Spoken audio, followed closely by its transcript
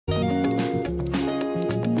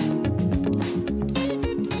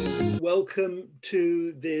welcome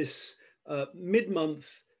to this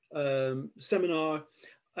mid-month seminar.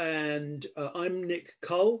 And I'm Nick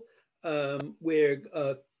Cull. We're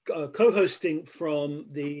co-hosting from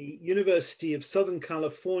the University of Southern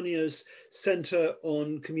California's Center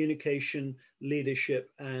on Communication,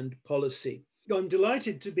 Leadership, and Policy. I'm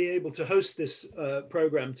delighted to be able to host this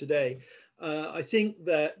program today. I think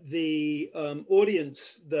that the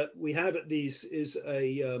audience that we have at these is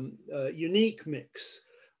a unique mix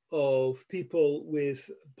of people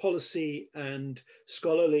with policy and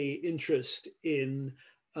scholarly interest in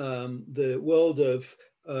the world of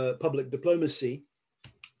public diplomacy.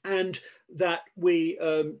 And that we,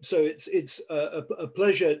 so it's a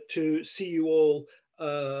pleasure to see you all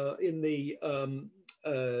in the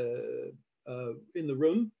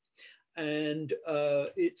room. And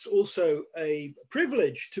it's also a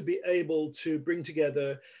privilege to be able to bring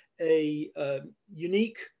together a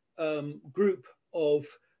unique group of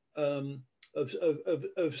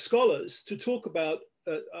scholars to talk about,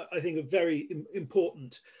 I think, a very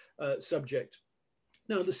important subject.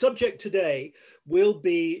 Now, the subject today will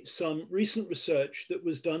be some recent research that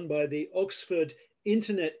was done by the Oxford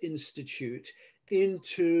Internet Institute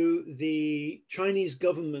into the Chinese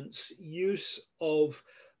government's use of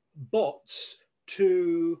bots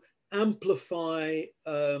to amplify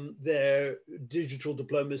their digital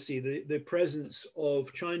diplomacy, the presence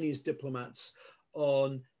of Chinese diplomats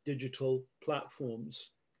on digital platforms.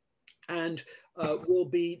 And we'll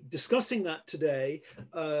be discussing that today.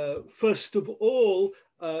 First of all,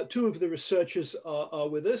 two of the researchers are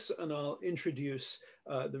with us, and I'll introduce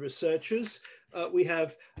the researchers. We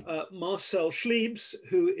have Marcel Schliebs,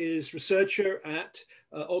 who is researcher at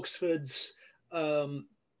Oxford's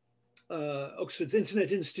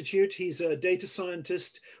Internet Institute. He's a data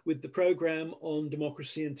scientist with the program on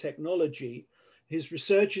democracy and technology. His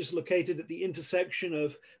research is located at the intersection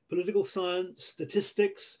of political science,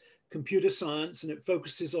 statistics, computer science, and it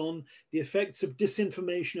focuses on the effects of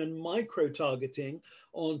disinformation and micro-targeting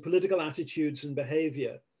on political attitudes and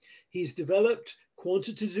behavior. He's developed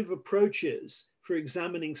quantitative approaches for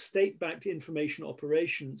examining state-backed information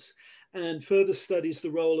operations and further studies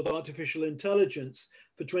the role of artificial intelligence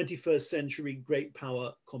for 21st century great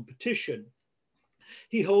power competition.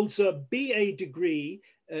 He holds a BA degree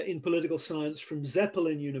in political science from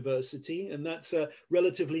Zeppelin University, and that's a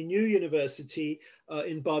relatively new university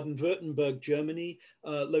in Baden-Württemberg, Germany,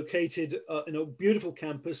 located in a beautiful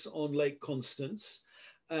campus on Lake Constance.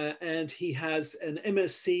 And he has an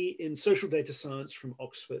MSc in social data science from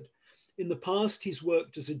Oxford. In the past, he's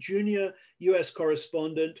worked as a junior US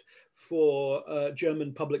correspondent for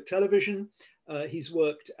German public television. He's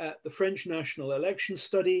worked at the French National Election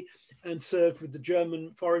Study and served with the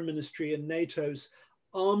German Foreign Ministry and NATO's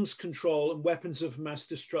Arms Control and Weapons of Mass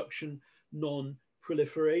Destruction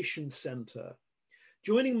Non-Proliferation Center.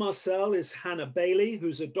 Joining Marcel is Hannah Bailey,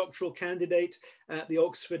 who's a doctoral candidate at the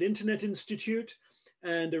Oxford Internet Institute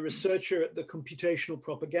and a researcher at the Computational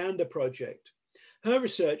Propaganda Project. Her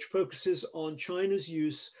research focuses on China's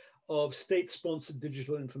use of state-sponsored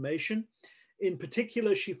digital information. In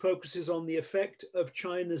particular, she focuses on the effect of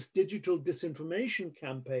China's digital disinformation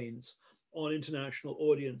campaigns on international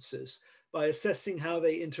audiences by assessing how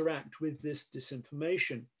they interact with this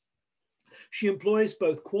disinformation. She employs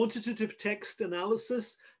both quantitative text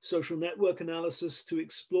analysis, social network analysis to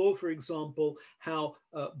explore, for example, how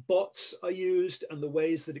bots are used and the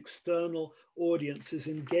ways that external audiences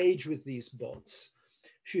engage with these bots.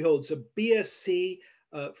 She holds a BSc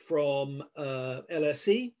from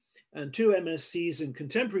LSE and two MScs in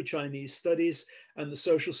contemporary Chinese studies and the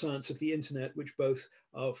social science of the internet, which both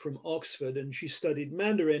are from Oxford, and she studied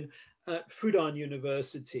Mandarin at Fudan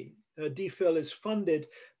University. Her DPhil is funded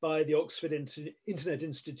by the Oxford Internet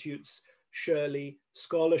Institute's Shirley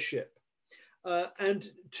Scholarship. And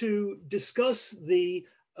to discuss the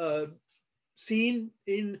scene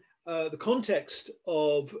in the context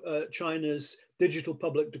of China's digital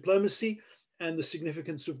public diplomacy and the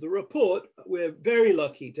significance of the report, we're very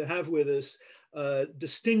lucky to have with us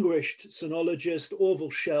distinguished sinologist Orville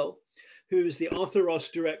Schell, who is the Arthur Ross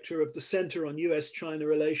Director of the Center on US-China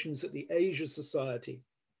Relations at the Asia Society.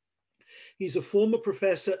 He's a former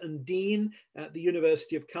professor and dean at the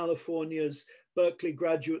University of California's Berkeley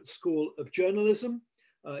Graduate School of Journalism.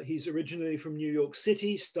 He's originally from New York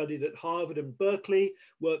City, studied at Harvard and Berkeley,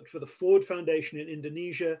 worked for the Ford Foundation in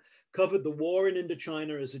Indonesia, covered the war in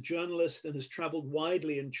Indochina as a journalist, and has traveled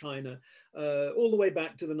widely in China all the way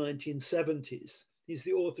back to the 1970s. He's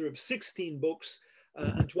the author of 16 books,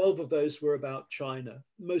 and 12 of those were about China.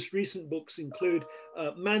 Most recent books include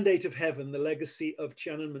Mandate of Heaven, The Legacy of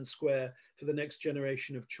Tiananmen Square for the Next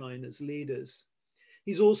Generation of China's Leaders.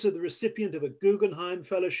 He's also the recipient of a Guggenheim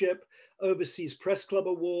Fellowship, Overseas Press Club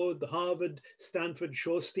Award, the Harvard Stanford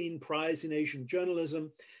Shorstein Prize in Asian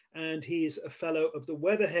Journalism, and he's a fellow of the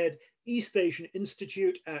Weatherhead East Asian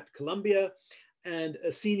Institute at Columbia and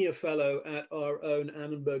a senior fellow at our own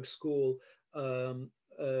Annenberg School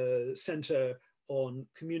Center on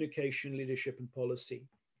Communication, Leadership, and Policy.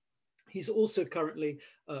 He's also currently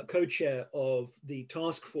co-chair of the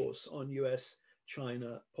task force on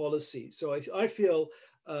US-China policy. So I feel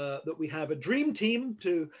that we have a dream team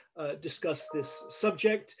to discuss this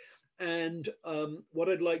subject. And what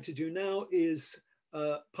I'd like to do now is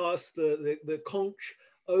pass the conch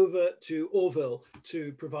over to Orville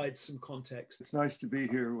to provide some context. It's nice to be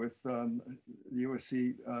here with the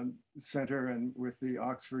USC Center and with the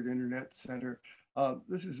Oxford Internet Center.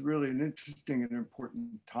 This is really an interesting and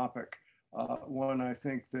important topic. One I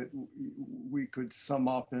think that we could sum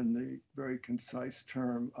up in the very concise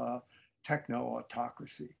term,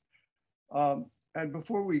 techno-autocracy. And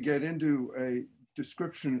before we get into a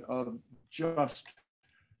description of just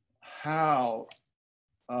how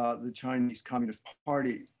the Chinese Communist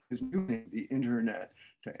Party is using the internet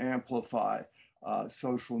to amplify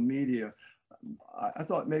social media, I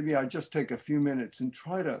thought maybe I'd just take a few minutes and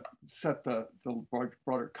try to set the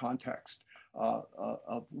broader context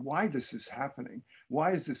of why this is happening.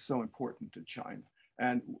 Why is this so important to China?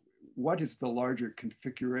 And what is the larger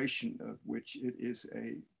configuration of which it is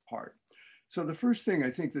a part? So the first thing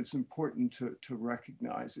I think that's important to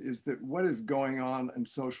recognize is that what is going on in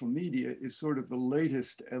social media is sort of the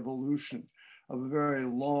latest evolution of a very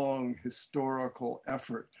long historical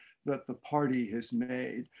effort that the party has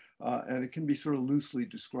made. And it can be sort of loosely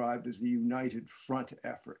described as the United Front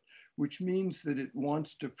effort, which means that it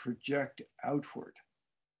wants to project outward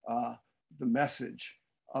the message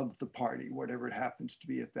of the party, whatever it happens to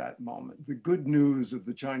be at that moment. The good news of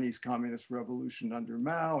the Chinese Communist Revolution under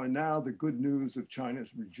Mao, and now the good news of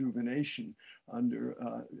China's rejuvenation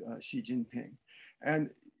under Xi Jinping.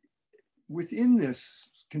 And within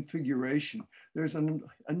this configuration, there's an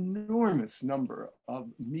enormous number of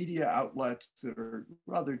media outlets that are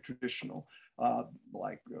rather traditional,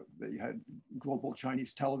 like they had Global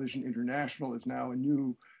Chinese Television International is now a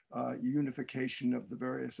new unification of the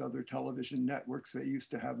various other television networks they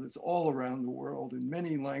used to have. That's all around the world in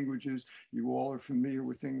many languages. You all are familiar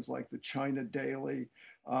with things like the China Daily,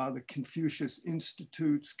 the Confucius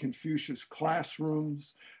Institutes, Confucius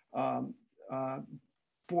Classrooms,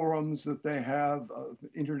 forums that they have of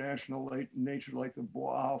international nature, like the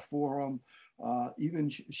Boao Forum, even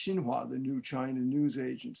Xinhua, the new China news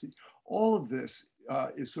agency. All of this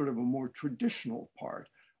is sort of a more traditional part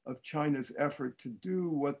of China's effort to do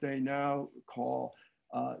what they now call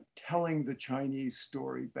telling the Chinese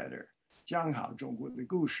story better. 讲好中国的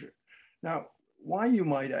故事. Now, why, you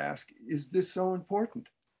might ask, is this so important?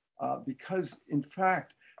 Because in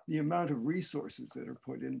fact, the amount of resources that are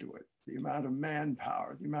put into it, the amount of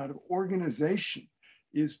manpower, the amount of organization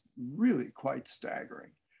is really quite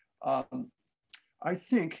staggering. I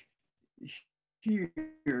think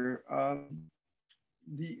here,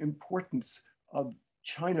 the importance of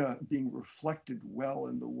China being reflected well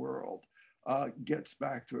in the world gets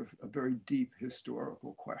back to a very deep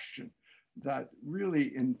historical question that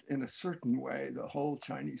really, in a certain way, the whole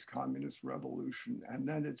Chinese Communist Revolution and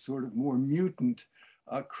then its sort of more mutant,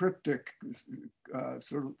 cryptic,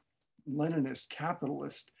 sort of Leninist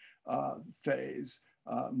capitalist phase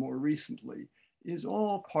more recently is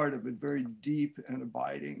all part of a very deep and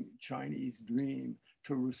abiding Chinese dream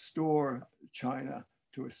to restore China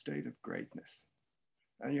to a state of greatness.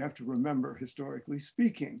 And you have to remember, historically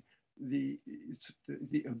speaking, the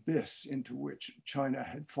abyss into which China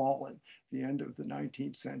had fallen the end of the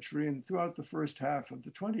 19th century and throughout the first half of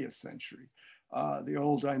the 20th century. The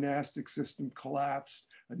old dynastic system collapsed,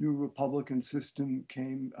 a new republican system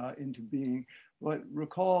came into being. But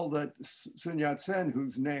recall that Sun Yat-sen,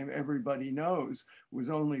 whose name everybody knows, was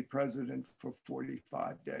only president for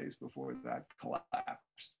 45 days before that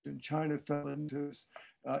collapsed. And China fell into this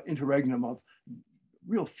interregnum of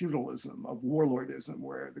real feudalism, of warlordism,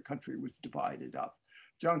 where the country was divided up.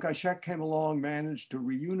 Chiang Kai-shek came along, managed to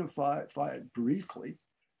reunify it briefly.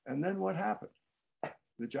 And then what happened?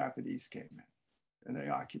 The Japanese came in and they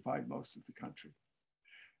occupied most of the country.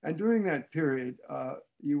 And during that period,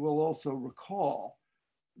 you will also recall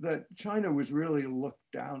that China was really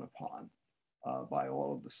looked down upon by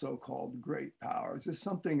all of the so-called great powers as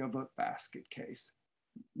something of a basket case.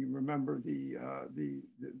 You remember the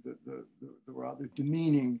rather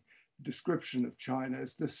demeaning description of China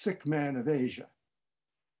as the sick man of Asia.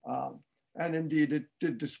 And indeed, it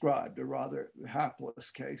did describe a rather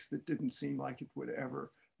hapless case that didn't seem like it would ever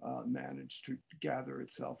managed to gather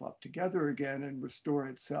itself up together again and restore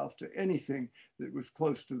itself to anything that was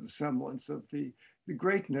close to the semblance of the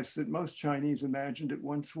greatness that most Chinese imagined it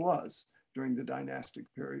once was during the dynastic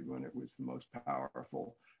period when it was the most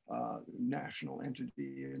powerful national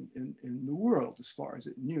entity in the world as far as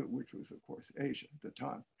it knew, which was of course Asia at the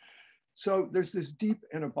time. So there's this deep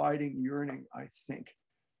and abiding yearning, I think,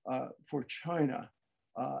 for China.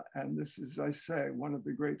 And this is, I say, one of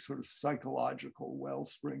the great sort of psychological well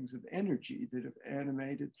springs of energy that have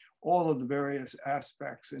animated all of the various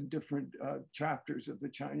aspects and different chapters of the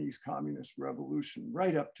Chinese Communist Revolution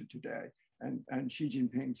right up to today, and Xi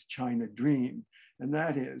Jinping's China dream. And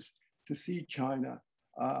that is to see China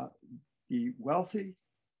be wealthy,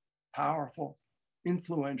 powerful,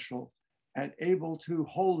 influential, and able to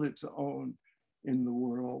hold its own in the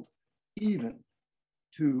world, even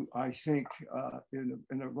to, I think,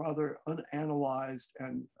 in a rather unanalyzed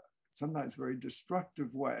and sometimes very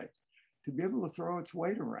destructive way, to be able to throw its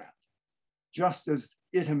weight around, just as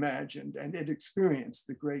it imagined and it experienced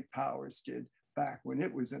the great powers did back when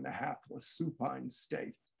it was in a hapless, supine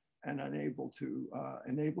state and unable to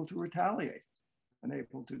retaliate,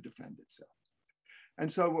 unable to defend itself. And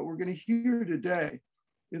so what we're going to hear today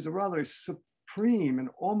is a rather supreme and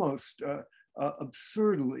almost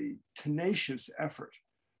absurdly tenacious effort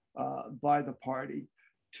by the party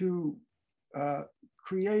to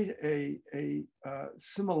create a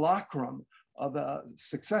simulacrum of a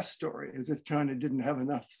success story, as if China didn't have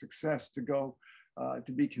enough success to go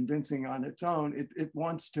to be convincing on its own. It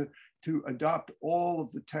wants to adopt all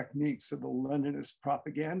of the techniques of a Leninist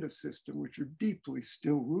propaganda system, which are deeply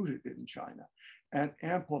still rooted in China, and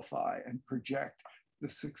amplify and project the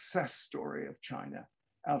success story of China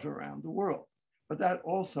out around the world. But that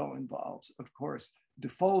also involves, of course,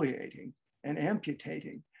 defoliating and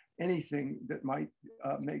amputating anything that might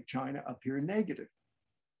make China appear negative.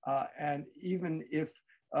 And even if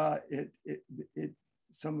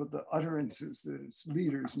some of the utterances that its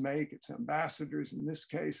leaders make, its ambassadors in this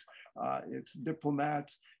case, its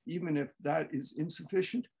diplomats, even if that is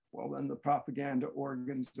insufficient, well, then the propaganda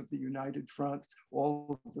organs of the United Front,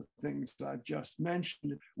 all of the things I've just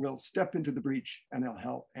mentioned, will step into the breach and they'll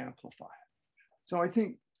help amplify it. So I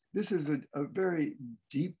think this is a very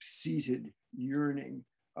deep-seated yearning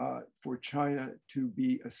for China to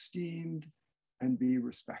be esteemed and be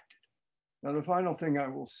respected. Now, the final thing I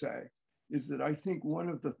will say is that I think one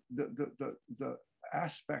of the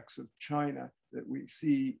aspects of China that we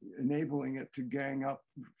see enabling it to gang up,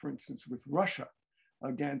 for instance, with Russia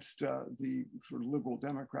against the sort of liberal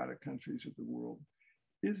democratic countries of the world,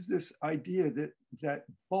 is this idea that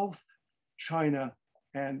both China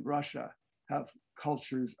and Russia have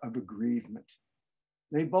cultures of aggrievement.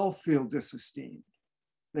 They both feel disesteemed.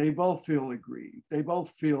 They both feel aggrieved. They both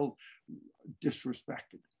feel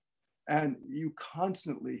disrespected. And you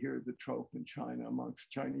constantly hear the trope in China amongst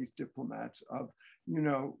Chinese diplomats of,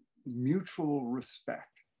 mutual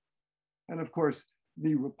respect. And of course,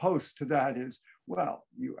 the riposte to that is, well,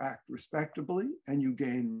 you act respectably and you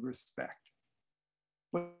gain respect.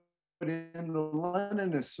 But in the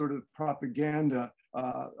Leninist sort of propaganda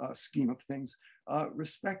scheme of things,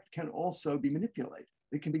 respect can also be manipulated.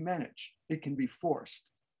 It can be managed, it can be forced,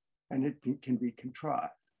 and it can be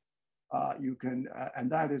contrived. And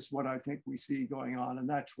that is what I think we see going on. And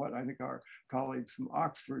that's what I think our colleagues from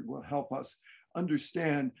Oxford will help us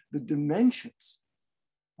understand the dimensions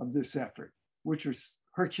of this effort, which are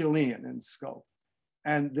Herculean in scope.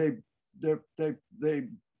 And they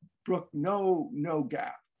brook no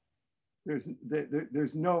gap.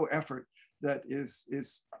 There's no effort that is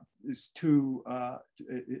too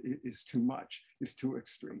much, is too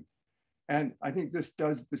extreme. And I think this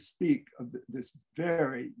does bespeak of this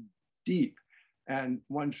very deep, and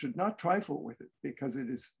one should not trifle with it, because it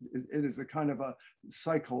is a kind of a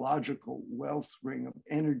psychological wellspring of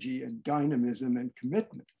energy and dynamism and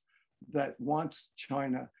commitment that wants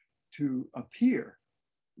China to appear,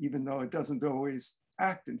 even though it doesn't always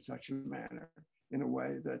act in such a manner, in a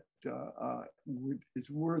way that is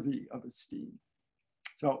worthy of esteem.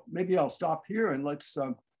 So maybe I'll stop here and let's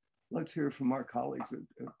hear from our colleagues at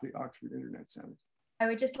the Oxford Internet Center. I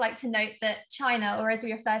would just like to note that China, or as we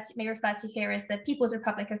may refer to here as the People's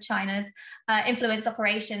Republic of China's influence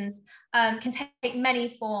operations, can take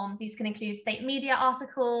many forms. These can include state media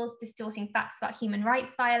articles distorting facts about human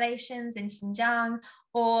rights violations in Xinjiang,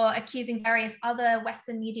 or accusing various other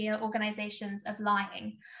Western media organizations of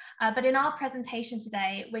lying. But in our presentation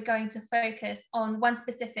today, we're going to focus on one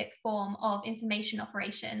specific form of information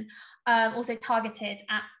operation, also targeted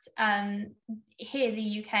at here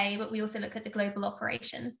the UK, but we also look at the global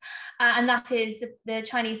operations. And that is the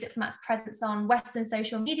Chinese diplomats' presence on Western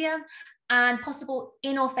social media and possible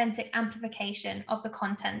inauthentic amplification of the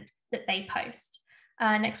content that they post.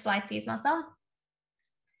 Next slide, please, Marcel.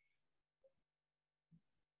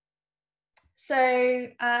 So,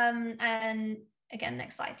 and again,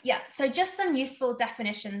 next slide. Yeah, so just some useful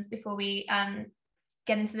definitions before we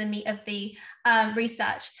get into the meat of the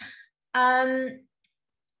research.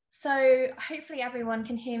 So hopefully everyone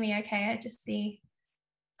can hear me okay. I just see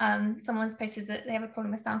someone's posted that they have a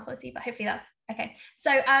problem with sound quality, but hopefully that's okay.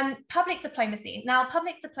 So public diplomacy. Now,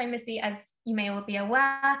 public diplomacy, as you may all be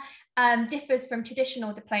aware, differs from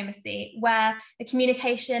traditional diplomacy, where the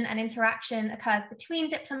communication and interaction occurs between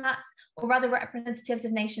diplomats or other representatives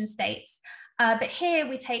of nation states. But here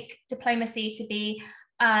we take diplomacy to be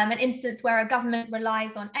an instance where a government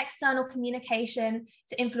relies on external communication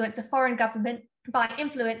to influence a foreign government by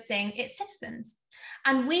influencing its citizens.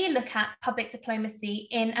 And we look at public diplomacy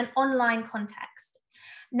in an online context.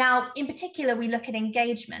 Now, in particular, we look at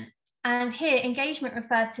engagement. And here, engagement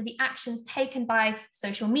refers to the actions taken by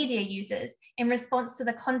social media users in response to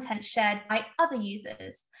the content shared by other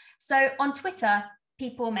users. So on Twitter,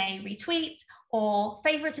 people may retweet or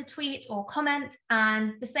favorite a tweet or comment,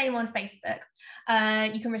 and the same on Facebook.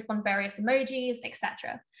 You can respond to various emojis,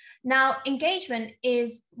 etc. Now, engagement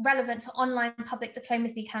is relevant to online public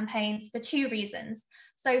diplomacy campaigns for two reasons.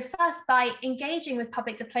 So first, by engaging with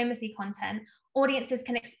public diplomacy content, audiences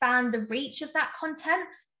can expand the reach of that content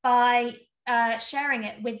by sharing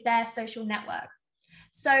it with their social network.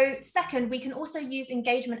 So second, we can also use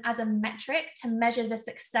engagement as a metric to measure the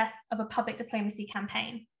success of a public diplomacy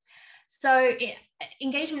campaign. So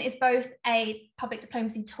engagement is both a public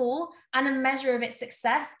diplomacy tool and a measure of its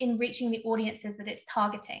success in reaching the audiences that it's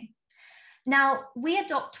targeting. Now, we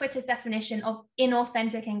adopt Twitter's definition of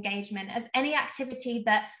inauthentic engagement as any activity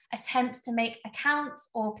that attempts to make accounts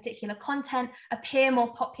or particular content appear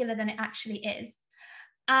more popular than it actually is.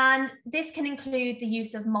 And this can include the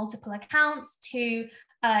use of multiple accounts to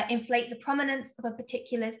inflate the prominence of a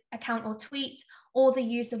particular account or tweet, or the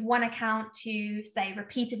use of one account to, say,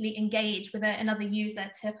 repeatedly engage with another user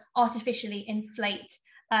to artificially inflate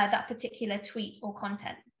that particular tweet or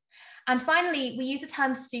content. And finally, we use the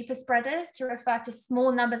term super spreaders to refer to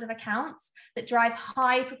small numbers of accounts that drive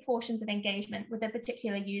high proportions of engagement with their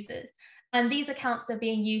particular users. And these accounts are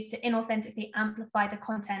being used to inauthentically amplify the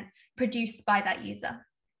content produced by that user.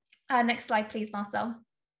 Next slide, please, Marcel.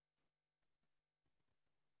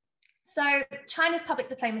 So China's public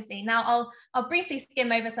diplomacy. Now, I'll briefly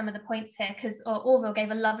skim over some of the points here because Orville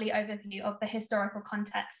gave a lovely overview of the historical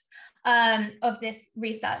context of this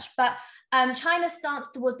research. But China's stance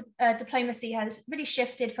towards diplomacy has really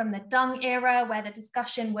shifted from the Deng era, where the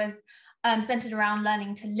discussion was centered around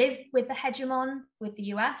learning to live with the hegemon, with the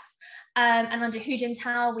US. And under Hu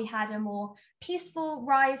Jintao, we had a more peaceful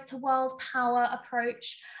rise to world power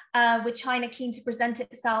approach, with China keen to present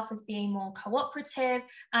itself as being more cooperative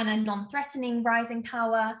and a non-threatening rising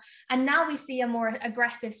power. And now we see a more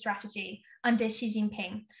aggressive strategy under Xi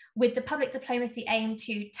Jinping, with the public diplomacy aim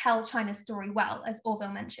to tell China's story well, as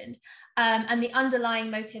Orville mentioned, and the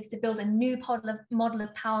underlying motives to build a new model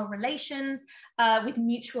of power relations with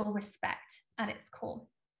mutual respect at its core.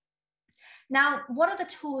 Now, what are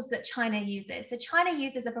the tools that China uses? So China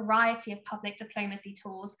uses a variety of public diplomacy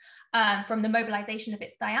tools, from the mobilization of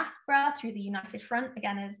its diaspora through the United Front,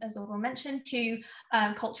 again, as Orville mentioned, to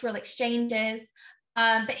cultural exchanges.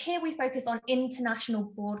 But here we focus on international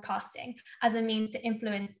broadcasting as a means to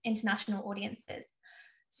influence international audiences.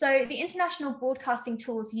 So the international broadcasting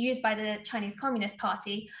tools used by the Chinese Communist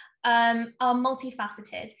Party are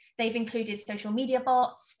multifaceted. They've included social media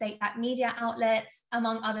bots, state-backed media outlets,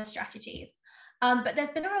 among other strategies. But there's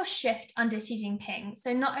been a real shift under Xi Jinping.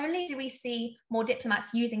 So not only do we see more diplomats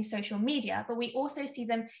using social media, but we also see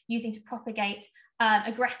them using to propagate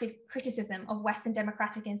aggressive criticism of Western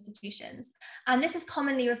democratic institutions. And this is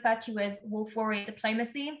commonly referred to as wolf warrior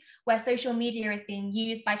diplomacy, where social media is being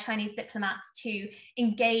used by Chinese diplomats to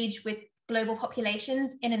engage with global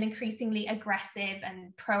populations in an increasingly aggressive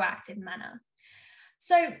and proactive manner.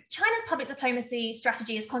 So China's public diplomacy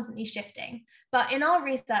strategy is constantly shifting, but in our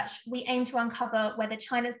research, we aim to uncover whether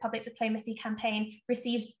China's public diplomacy campaign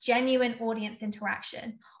receives genuine audience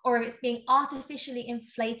interaction, or if it's being artificially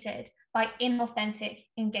inflated by inauthentic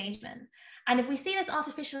engagement. And if we see this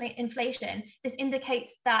artificial inflation, this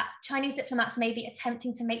indicates that Chinese diplomats may be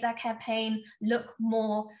attempting to make their campaign look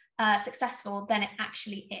more successful than it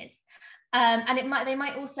actually is. And they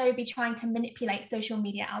might also be trying to manipulate social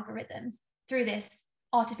media algorithms through this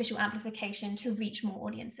artificial amplification to reach more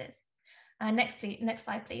audiences. Next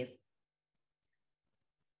slide, please.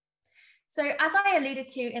 So as I alluded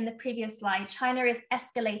to in the previous slide, China is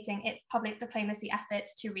escalating its public diplomacy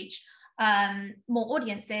efforts to reach more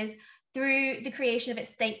audiences through the creation of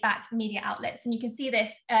its state-backed media outlets. And you can see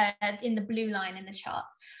this in the blue line in the chart.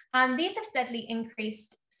 And these have steadily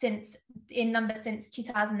increased in number since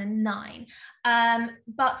 2009.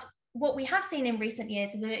 But what we have seen in recent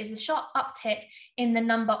years is a sharp uptick in the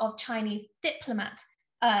number of Chinese diplomat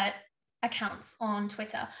accounts on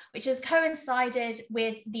Twitter, which has coincided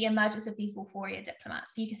with the emergence of these Wolf-Warrior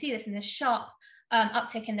diplomats. So you can see this in the sharp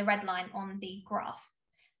uptick in the red line on the graph.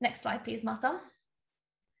 Next slide, please, Marcel.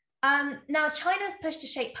 Now, China's push to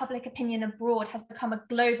shape public opinion abroad has become a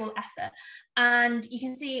global effort. And you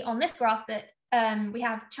can see on this graph that we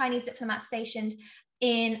have Chinese diplomats stationed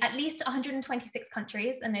in at least 126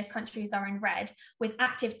 countries, and those countries are in red, with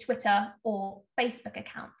active Twitter or Facebook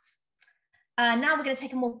accounts. Now we're going to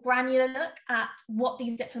take a more granular look at what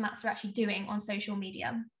these diplomats are actually doing on social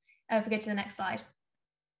media. If we go to the next slide.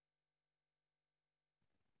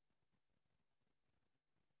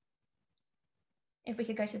 If we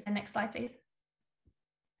could go to the next slide, please.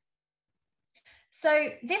 So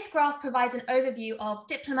this graph provides an overview of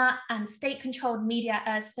diplomat and state-controlled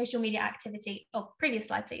media social media activity, previous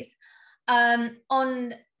slide, please,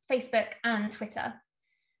 on Facebook and Twitter.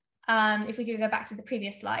 If we could go back to the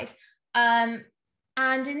previous slide. And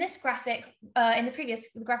in this graphic, the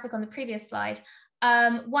graphic on the previous slide,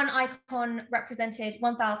 one icon represented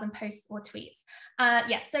 1,000 posts or tweets.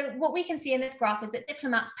 Yes, so what we can see in this graph is that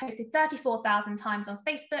diplomats posted 34,000 times on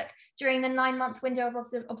Facebook during the 9-month window of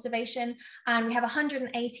observation, and we have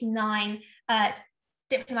 189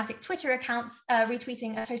 diplomatic Twitter accounts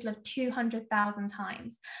retweeting a total of 200,000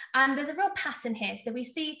 times. And there's a real pattern here. So we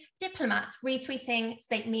see diplomats retweeting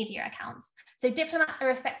state media accounts. So diplomats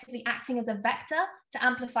are effectively acting as a vector to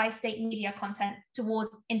amplify state media content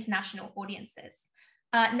towards international audiences.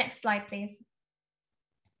 Next slide, please.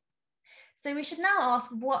 So we should now ask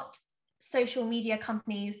what social media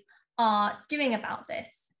companies are doing about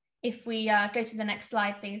this. If we go to the next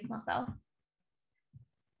slide, please, Marcel.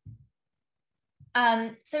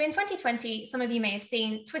 So in 2020, some of you may have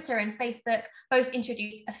seen Twitter and Facebook both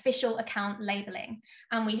introduced official account labeling,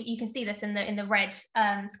 and you can see this in the red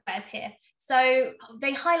squares here. So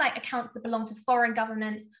they highlight accounts that belong to foreign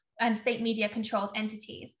governments and state media controlled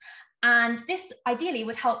entities. And this ideally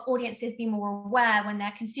would help audiences be more aware when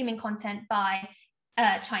they're consuming content by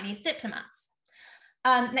Chinese diplomats.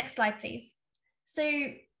 Next slide, please.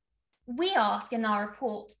 So we ask in our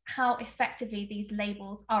report how effectively these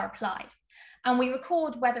labels are applied. And we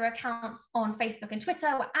record whether accounts on Facebook and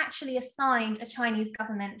Twitter were actually assigned a Chinese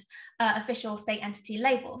government official state entity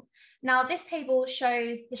label. Now, this table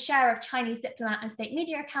shows the share of Chinese diplomat and state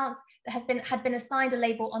media accounts that had been assigned a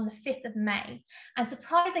label on the 5th of May. And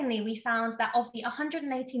surprisingly, we found that of the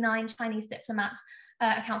 189 Chinese diplomat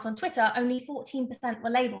accounts on Twitter, only 14% were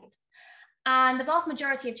labeled. And the vast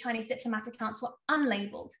majority of Chinese diplomat accounts were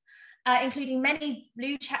unlabeled, including many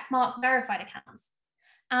blue checkmark verified accounts.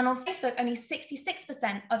 And on Facebook, only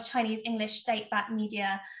 66% of Chinese English state-backed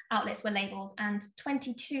media outlets were labeled, and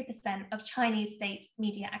 22% of Chinese state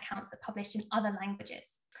media accounts are published in other languages.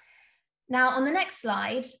 Now, on the next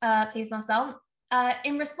slide, please, Marcel,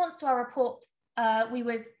 in response to our report, we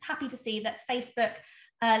were happy to see that Facebook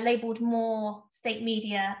labeled more state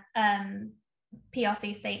media,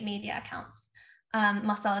 PRC state media accounts.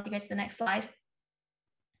 Marcel, if you go to the next slide.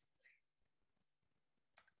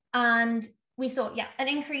 And we saw, an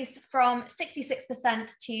increase from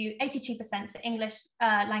 66% to 82% for English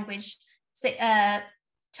language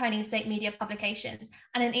Chinese state media publications,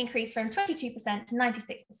 and an increase from 22% to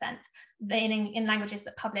 96% in languages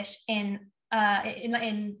that publish in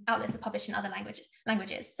outlets that publish in other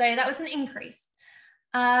languages. So that was an increase.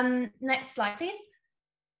 Next slide, please.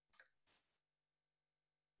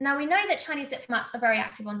 Now, we know that Chinese diplomats are very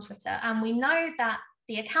active on Twitter, and we know that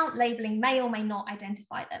the account labeling may or may not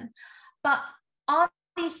identify them. But are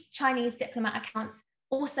these Chinese diplomat accounts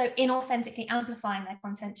also inauthentically amplifying their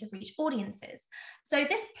content to reach audiences? So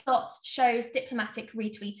this plot shows diplomatic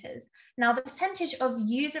retweeters. Now, the percentage of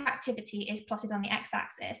user activity is plotted on the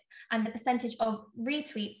x-axis and the percentage of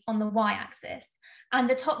retweets on the y-axis. And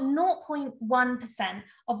the top 0.1%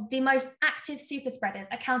 of the most active super spreaders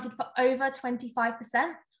accounted for over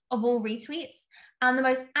 25% of all retweets, and the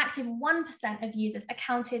most active 1% of users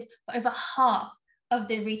accounted for over half of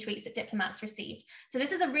the retweets that diplomats received. So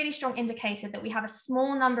this is a really strong indicator that we have a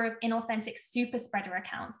small number of inauthentic super spreader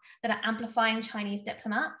accounts that are amplifying Chinese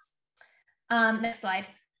diplomats. Next slide.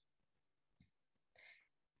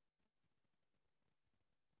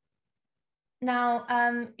 Now,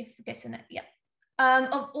 if we go to the next, yeah.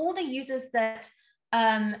 Of all the users that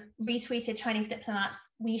retweeted Chinese diplomats,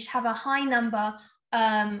 we have a high number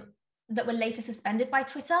that were later suspended by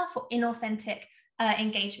Twitter for inauthentic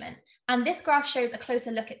engagement. And this graph shows a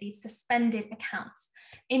closer look at these suspended accounts.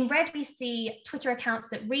 In red, we see Twitter accounts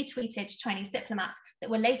that retweeted Chinese diplomats that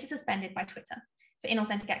were later suspended by Twitter for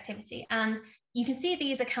inauthentic activity. And you can see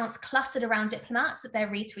these accounts clustered around diplomats that they're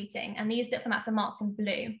retweeting, and these diplomats are marked in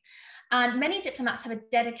blue. And many diplomats have a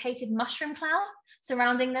dedicated mushroom cloud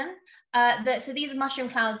surrounding them. So these mushroom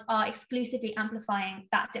clouds are exclusively amplifying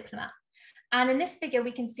that diplomat. And in this figure,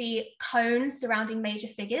 we can see cones surrounding major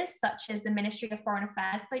figures, such as the Ministry of Foreign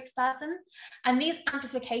Affairs spokesperson. And these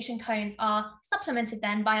amplification cones are supplemented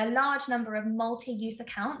then by a large number of multi-use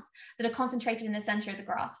accounts that are concentrated in the center of the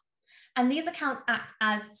graph. And these accounts act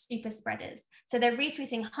as super spreaders. So they're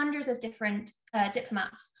retweeting hundreds of different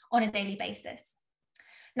diplomats on a daily basis.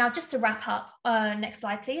 Now, just to wrap up, next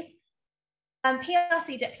slide, please.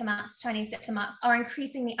 PRC diplomats, Chinese diplomats, are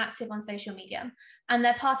increasingly active on social media, and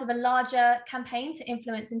they're part of a larger campaign to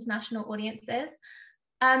influence international audiences.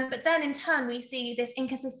 But then in turn, we see this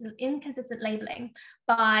inconsistent labeling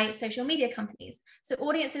by social media companies. So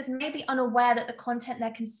audiences may be unaware that the content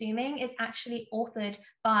they're consuming is actually authored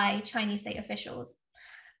by Chinese state officials.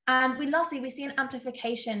 And lastly, we see an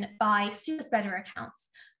amplification by super spreader accounts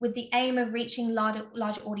with the aim of reaching larger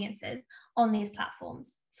audiences on these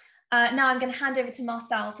platforms. Now I'm going to hand over to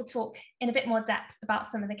Marcel to talk in a bit more depth about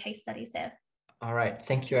some of the case studies here. All right,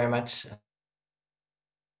 thank you very much.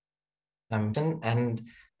 And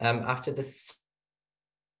after this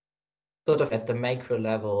sort of at the macro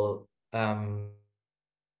level, I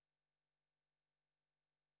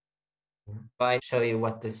show you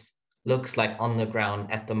what this looks like on the ground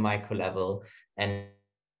at the micro level and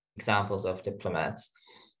examples of diplomats.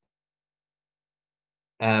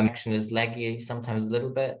 Action is laggy sometimes a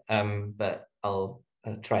little bit, but I'll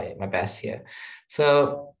try my best here.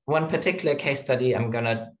 So one particular case study I'm going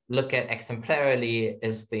to look at exemplarily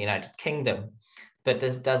is the United Kingdom, but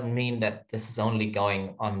this doesn't mean that this is only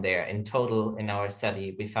going on there. In total, in our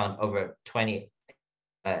study, we found over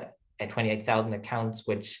 28,000 accounts,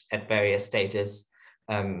 which at various stages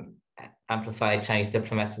amplified Chinese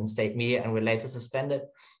diplomats in state media and were later suspended.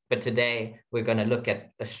 But today, we're going to look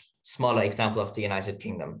at a smaller example of the United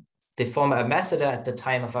Kingdom. The former ambassador at the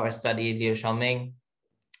time of our study, Liu Xiaoming,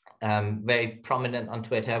 very prominent on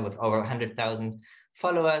Twitter with over 100,000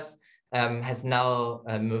 followers, has now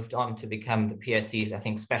moved on to become the PRC's, I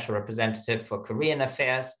think, special representative for Korean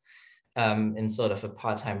affairs in sort of a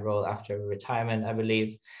part-time role after retirement, I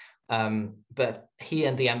believe. But he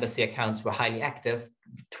and the embassy accounts were highly active,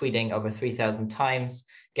 tweeting over 3,000 times,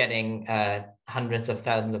 getting hundreds of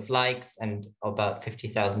thousands of likes and about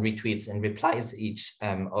 50,000 retweets and replies each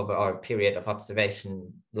over our period of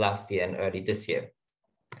observation last year and early this year.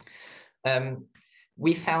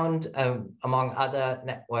 We found, among other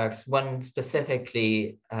networks, one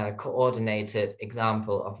specifically coordinated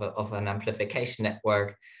example of an amplification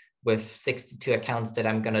network with 62 accounts that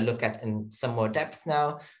I'm going to look at in some more depth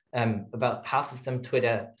now. About half of them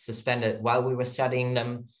Twitter suspended while we were studying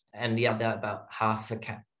them, and the other about half,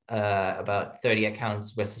 about 30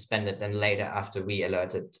 accounts were suspended and later after we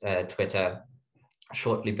alerted Twitter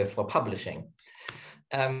shortly before publishing.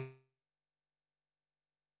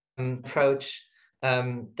 Approach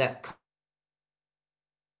that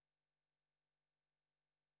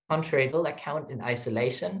contrary to account in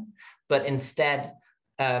isolation, but instead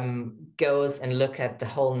goes and look at the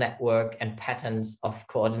whole network and patterns of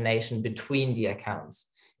coordination between the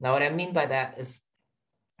accounts. Now, what I mean by that is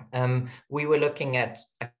we were looking at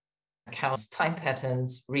accounts, time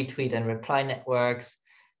patterns, retweet and reply networks,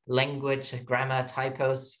 language, grammar,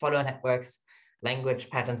 typos, follower networks,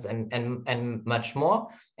 language patterns, and much more,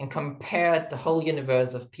 and compared the whole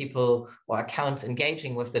universe of people or accounts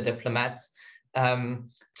engaging with the diplomats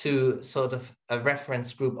to sort of a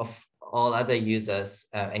reference group of all other users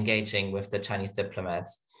engaging with the Chinese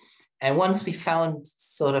diplomats. And once we found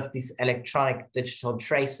sort of these electronic digital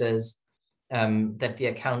traces that the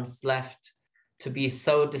accounts left to be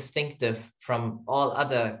so distinctive from all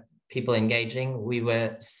other people engaging, we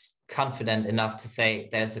were confident enough to say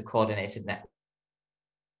there's a coordinated network.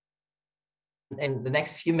 In the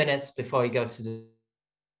next few minutes before we go to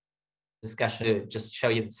discussion to just show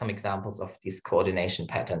you some examples of these coordination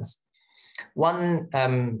patterns. One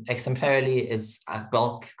exemplarily is a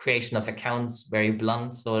bulk creation of accounts, very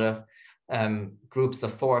blunt sort of groups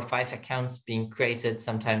of 4 or 5 accounts being created,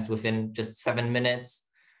 sometimes within just 7 minutes,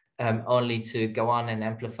 only to go on and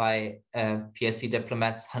amplify PSC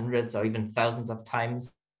diplomats hundreds or even thousands of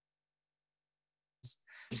times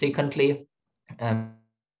subsequently.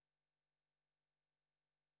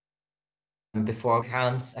 Before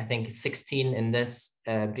accounts, I think 16 in this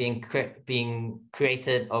being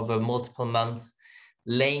created over multiple months,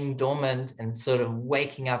 laying dormant and sort of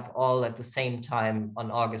waking up all at the same time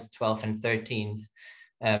on August 12th and 13th.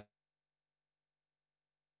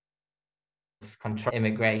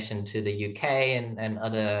 Immigration to the UK and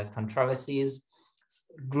other controversies.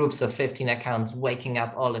 Groups of 15 accounts waking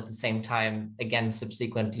up all at the same time, again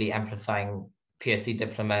subsequently amplifying PSC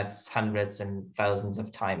diplomats hundreds and thousands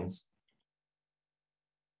of times.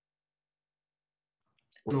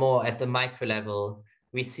 More at the micro level,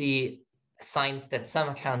 we see signs that some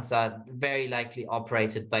accounts are very likely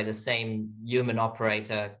operated by the same human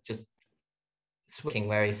operator, just switching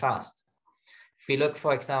very fast. If we look,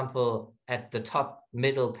 for example, at the top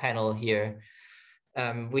middle panel here,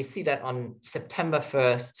 we see that on September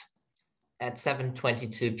 1st at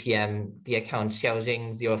 7:22 p.m., the account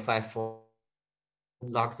Xiaojing054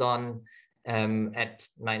 logs on at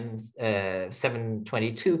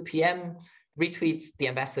 7:22 p.m., retweets the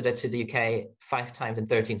ambassador to the UK 5 times in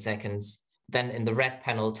 13 seconds. Then in the red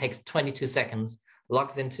panel, takes 22 seconds,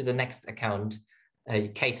 logs into the next account,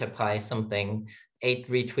 Caterpie something, 8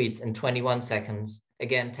 retweets in 21 seconds,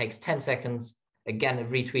 again takes 10 seconds, again a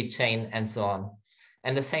retweet chain, and so on.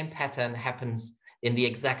 And the same pattern happens in the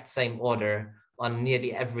exact same order on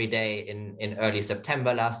nearly every day in early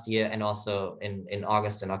September last year, and also in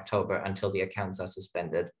August and October until the accounts are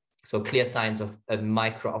suspended. So clear signs of a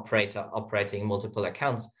micro operator operating multiple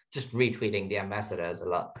accounts, just retweeting the ambassadors a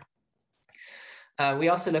lot. We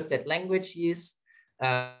also looked at language use.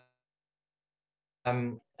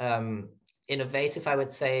 Innovative, I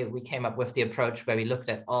would say. We came up with the approach where we looked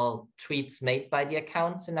at all tweets made by the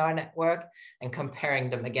accounts in our network and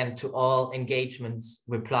comparing them again to all engagements,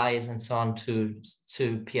 replies, and so on to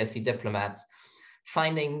PSC diplomats,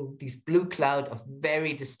 finding this blue cloud of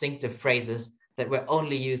very distinctive phrases that were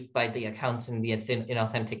only used by the accounts in the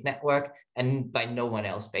inauthentic network and by no one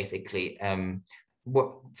else, basically.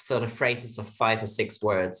 Sort of phrases of 5 or 6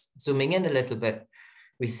 words. Zooming in a little bit,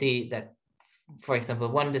 we see that, for example,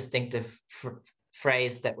 one distinctive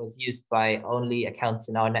phrase that was used by only accounts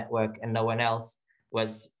in our network and no one else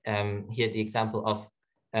was here the example of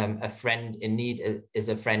a friend in need is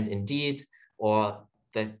a friend indeed, or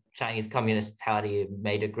the Chinese Communist Party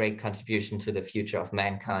made a great contribution to the future of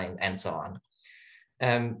mankind, and so on.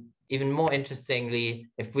 Even more interestingly,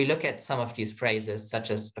 if we look at some of these phrases, such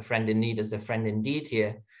as a friend in need is a friend indeed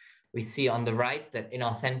here, we see on the right that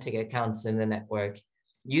inauthentic accounts in the network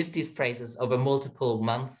use these phrases over multiple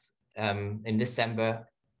months, in December,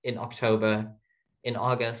 in October, in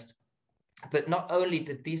August. But not only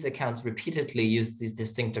did these accounts repeatedly use these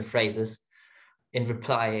distinctive phrases in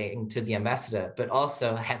replying to the ambassador, but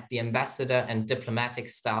also had the ambassador and diplomatic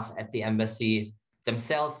staff at the embassy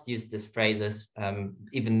themselves use these phrases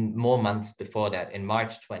even more months before that, in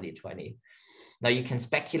March 2020. Now you can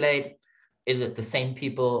speculate, is it the same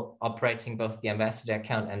people operating both the ambassador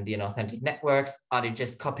account and the inauthentic networks? Are they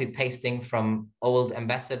just copy pasting from old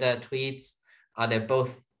ambassador tweets? Are they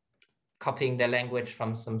both copying their language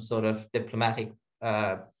from some sort of diplomatic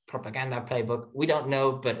propaganda playbook? We don't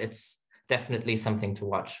know, but it's definitely something to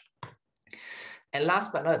watch. And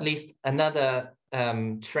last but not least, another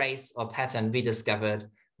trace or pattern we discovered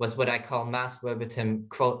was what I call mass verbatim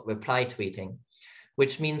quote reply tweeting,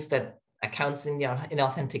 which means that accounts in the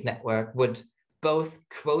inauthentic network would both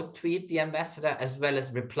quote tweet the ambassador as well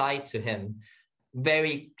as reply to him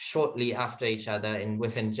very shortly after each other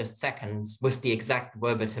within just seconds with the exact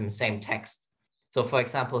verbatim same text. So for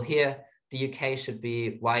example, here, the UK should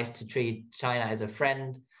be wise to treat China as a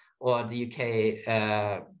friend, or the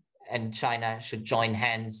UK and China should join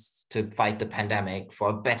hands to fight the pandemic for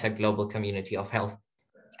a better global community of health,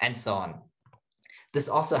 and so on. This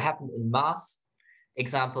also happened in mass.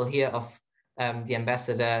 Example here of the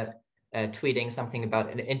ambassador tweeting something about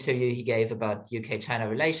an interview he gave about UK-China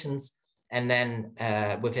relations, and then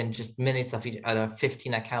within just minutes of each other,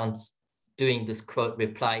 15 accounts doing this quote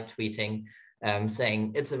reply tweeting,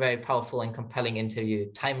 saying it's a very powerful and compelling interview,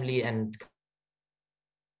 timely and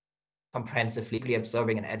comprehensively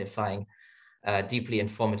absorbing and edifying, deeply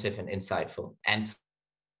informative and insightful. And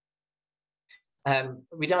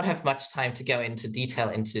We don't have much time to go into detail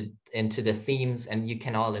into the themes, and you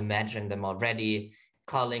can all imagine them already.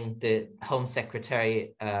 Calling the Home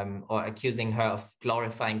Secretary or accusing her of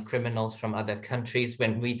glorifying criminals from other countries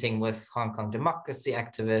when meeting with Hong Kong democracy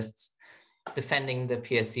activists, defending the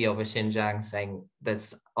PSC over Xinjiang, saying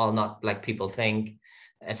that's all not like people think,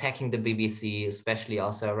 attacking the BBC, especially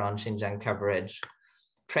also around Xinjiang coverage,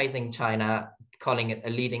 praising China, calling it a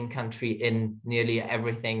leading country in nearly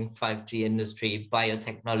everything, 5G industry,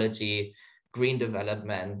 biotechnology, green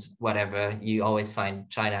development, whatever. You always find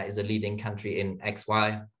China is a leading country in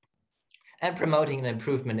XY, and promoting an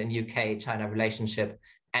improvement in UK-China relationship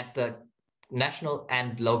at the national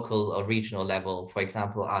and local or regional level, for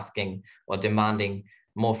example, asking or demanding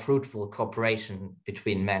more fruitful cooperation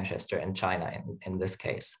between Manchester and China in this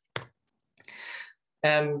case.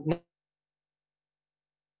 Now,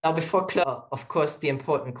 before close, of course, the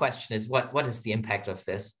important question is what is the impact of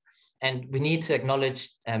this? And we need to acknowledge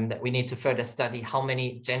that we need to further study how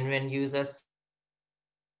many genuine users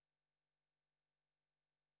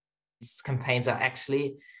these campaigns are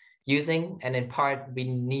actually using. And in part, we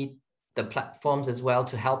need the platforms as well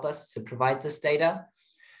to help us to provide this data.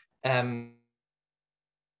 The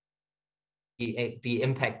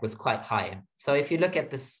impact was quite high. So if you look at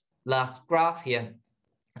this last graph here,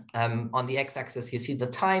 on the x-axis, you see the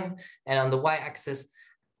time, and on the y-axis,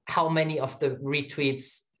 how many of the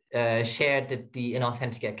retweets shared did the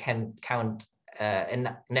inauthentic account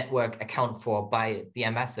network account for by the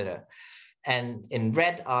ambassador. And in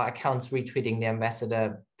red are accounts retweeting the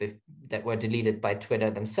ambassador that were deleted by Twitter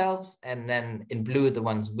themselves. And then in blue, the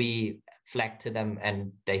ones we flagged to them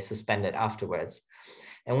and they suspended afterwards.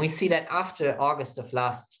 And we see that after August of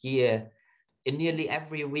last year, in nearly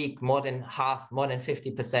every week, more than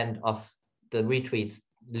 50% of the retweets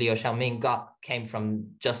Liu Xiaoming got came from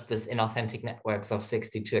just this inauthentic networks of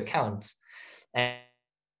 62 accounts. And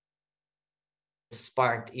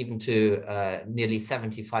sparked even to nearly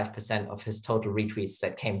 75% of his total retweets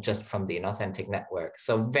that came just from the inauthentic network.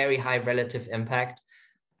 So very high relative impact,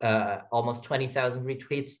 almost 20,000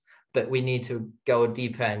 retweets, but we need to go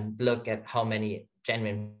deeper and look at how many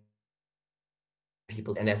genuine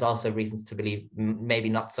people, and there's also reasons to believe maybe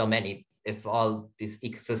not so many if all these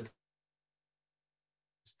ecosystems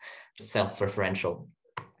self-referential.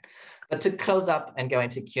 But to close up and go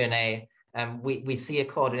into Q&A, we see a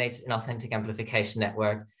coordinated inauthentic amplification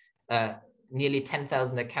network, nearly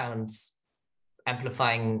 10,000 accounts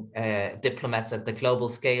amplifying diplomats at the global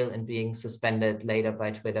scale and being suspended later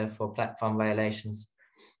by Twitter for platform violations,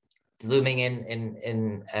 zooming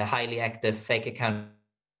in a highly active fake account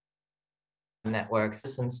networks,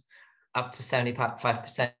 up to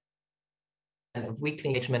 75% of weekly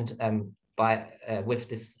engagement with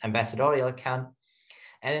this ambassadorial account.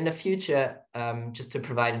 And in the future, just to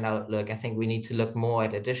provide an outlook, I think we need to look more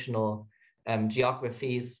at additional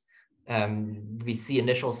geographies. We see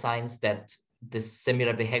initial signs that this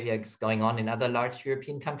similar behavior is going on in other large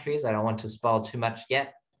European countries. I don't want to spoil too much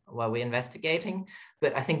yet while we're investigating,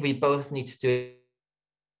 but I think we both need to do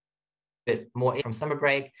a bit more from summer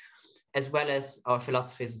break, as well as our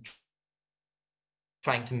philosophies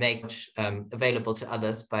trying to make available to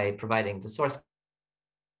others by providing the source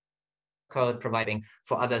code, providing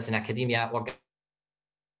for others in academia or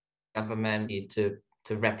government to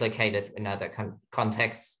replicate it in other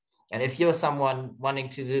contexts. And if you're someone wanting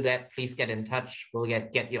to do that, please get in touch. We'll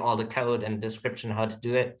get you all the code and description how to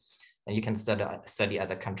do it. And you can study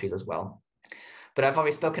other countries as well. But I've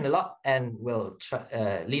already spoken a lot, and we'll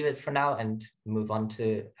leave it for now and move on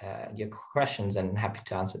to your questions, and happy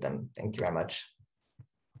to answer them. Thank you very much.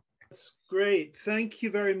 That's great. Thank you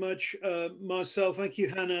very much, Marcel. Thank you,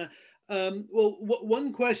 Hannah. Well,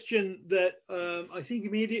 one question that I think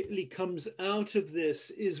immediately comes out of this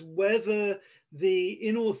is whether the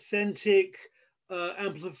inauthentic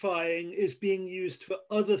amplifying is being used for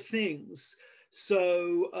other things.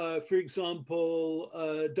 So, for example,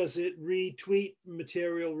 does it retweet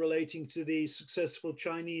material relating to the successful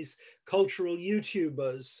Chinese cultural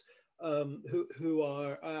YouTubers who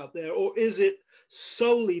are out there, or is it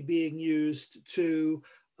solely being used to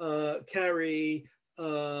carry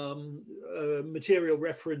material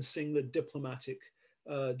referencing the diplomatic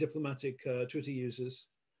Twitter users?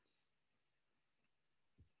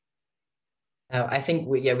 I think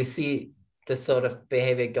we see this sort of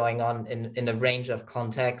behavior going on in a range of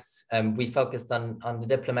contexts. We focused on the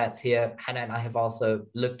diplomats here. Hannah and I have also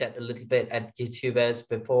looked at a little bit at YouTubers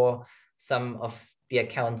before. Some of the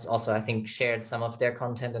accounts also, I think, shared some of their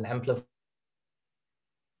content and amplified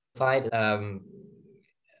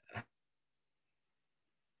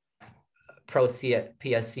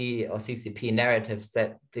pro-PSC or CCP narratives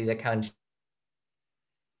that these accounts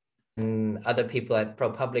other people at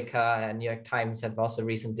ProPublica and New York Times have also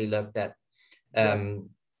recently looked at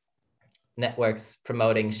networks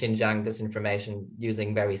promoting Xinjiang disinformation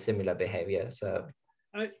using very similar behavior. So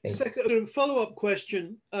second follow-up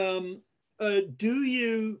question. Do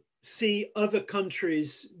you see other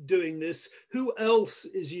countries doing this? Who else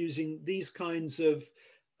is using these kinds of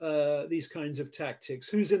tactics?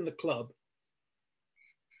 Who's in the club?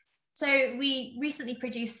 So we recently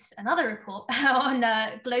produced another report on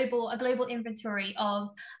a global inventory of,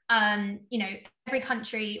 every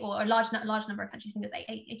country, or a large number of countries, I think there's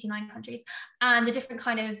 89 countries, and the different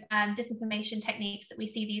kind of disinformation techniques that we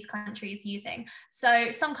see these countries using.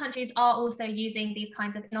 So some countries are also using these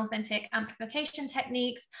kinds of inauthentic amplification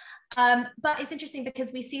techniques, but it's interesting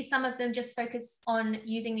because we see some of them just focus on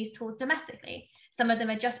using these tools domestically. Some of them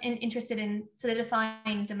are just interested in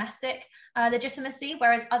solidifying domestic legitimacy,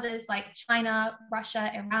 whereas others like China,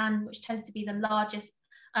 Russia, Iran, which tends to be the largest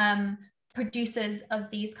producers of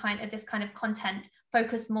this kind of content,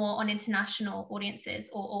 focus more on international audiences,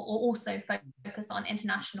 or also focus on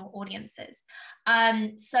international audiences.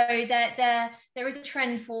 So there is a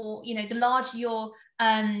trend for, the larger your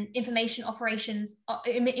information operations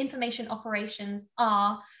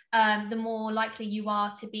are, the more likely you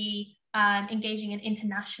are to be engaging in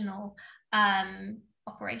international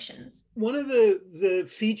operations. One of the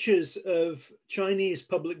features of Chinese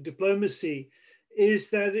public diplomacy is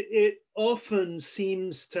that it often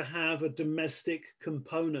seems to have a domestic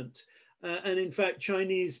component. And in fact,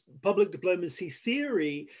 Chinese public diplomacy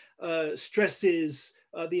theory stresses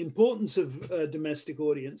the importance of domestic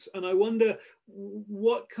audience. And I wonder,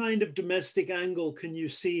 what kind of domestic angle can you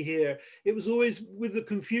see here? It was always, with the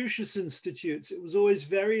Confucius Institutes, it was always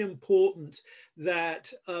very important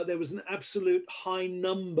that there was an absolute high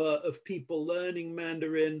number of people learning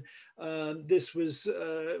Mandarin. This was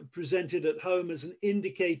presented at home as an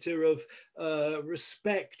indicator of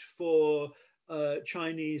respect for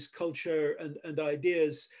Chinese culture and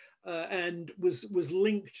ideas, and was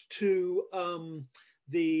linked to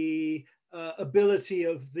the ability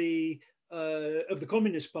of the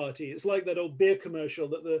Communist Party. It's like that old beer commercial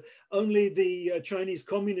that only the Chinese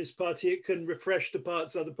Communist Party, it can refresh the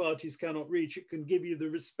parts other parties cannot reach. It can give you the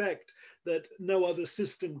respect that no other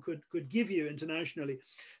system could give you internationally.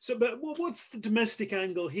 So, but what's the domestic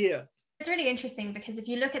angle here? It's really interesting because if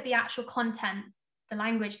you look at the actual content, the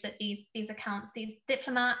language that these accounts, these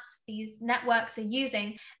diplomats, these networks are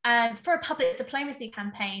using for a public diplomacy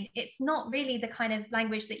campaign, it's not really the kind of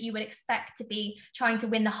language that you would expect to be trying to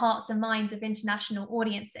win the hearts and minds of international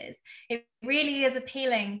audiences. It really is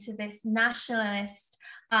appealing to this nationalist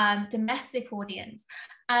domestic audience.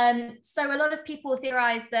 So a lot of people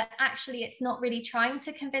theorize that actually it's not really trying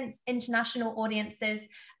to convince international audiences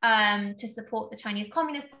to support the Chinese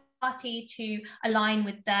Communist Party, to align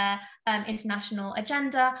with their international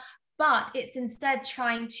agenda, but it's instead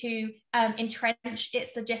trying to entrench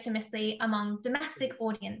its legitimacy among domestic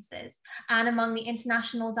audiences and among the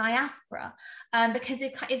international diaspora. Because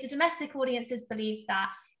if the domestic audiences believe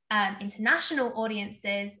that international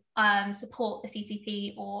audiences support the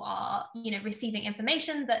CCP or are receiving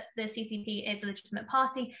information that the CCP is a legitimate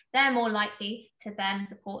party, they're more likely to then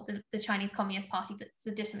support the Chinese Communist Party's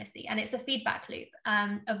legitimacy. And it's a feedback loop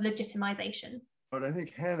of legitimization. But I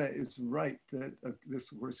think Hannah is right that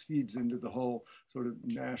this, of course, feeds into the whole sort of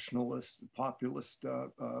nationalist, populist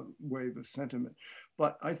wave of sentiment.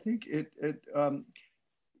 But I think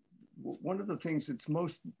one of the things that's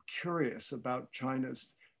most curious about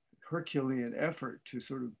China's Herculean effort to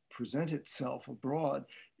sort of present itself abroad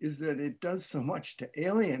is that it does so much to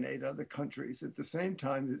alienate other countries. At the same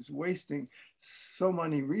time, it's wasting so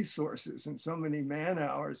many resources and so many man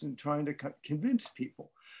hours in trying to convince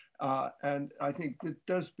people. And I think that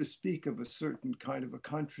does bespeak of a certain kind of a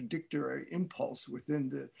contradictory impulse within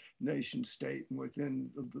the nation state and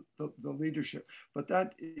within the leadership. But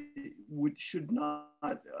that should not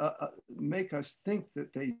make us think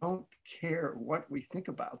that they don't care what we think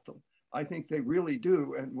about them. I think they really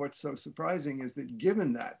do. And what's so surprising is that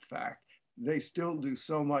given that fact, they still do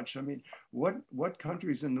so much. I mean, what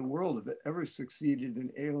countries in the world have ever succeeded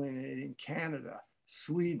in alienating Canada,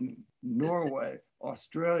 Sweden, Norway,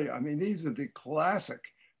 Australia? I mean, these are the classic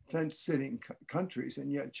fence-sitting countries,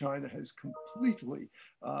 and yet China has completely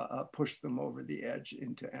pushed them over the edge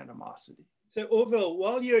into animosity. So Orville,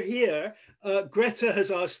 while you're here, Greta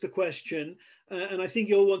has asked the question, and I think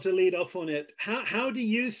you'll want to lead off on it. How do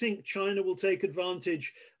you think China will take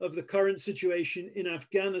advantage of the current situation in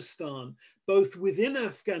Afghanistan, both within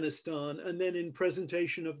Afghanistan and then in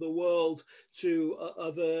presentation of the world to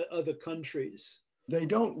other countries? They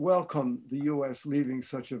don't welcome the US leaving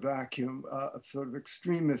such a vacuum, of sort of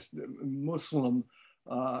extremist Muslim,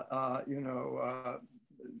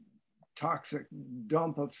 toxic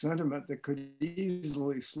dump of sentiment that could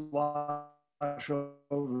easily slosh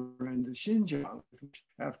over into Xinjiang, which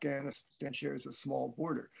Afghanistan shares a small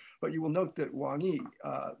border. But you will note that Wang Yi,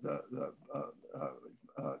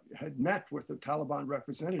 had met with the Taliban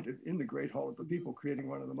representative in the Great Hall of the People, creating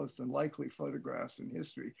one of the most unlikely photographs in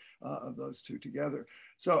history of those two together.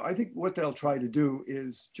 So I think what they'll try to do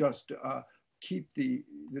is just keep the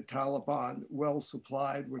Taliban well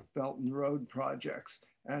supplied with Belt and Road projects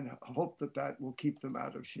and hope that that will keep them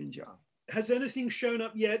out of Xinjiang. Has anything shown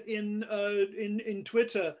up yet in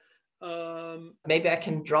Twitter? Maybe I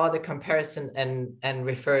can draw the comparison and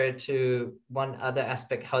refer to one other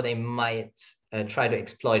aspect, how they might try to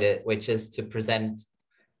exploit it, which is to present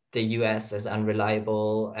the US as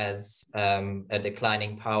unreliable, as a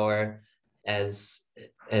declining power, as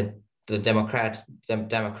the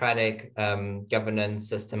democratic governance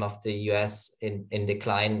system of the US in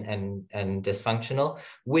decline and dysfunctional,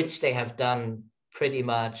 which they have done pretty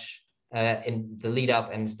much in the lead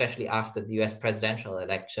up, and especially after the US presidential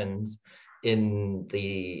elections, in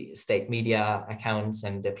the state media accounts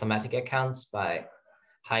and diplomatic accounts, by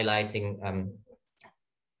highlighting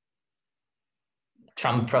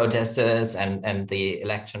Trump protesters and the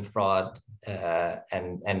election fraud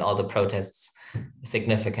and all the protests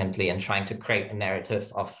significantly, and trying to create a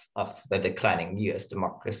narrative of the declining US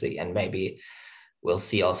democracy. And maybe we'll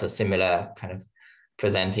see also similar kind of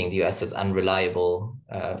presenting the US as unreliable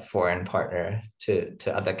foreign partner to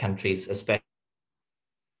other countries, especially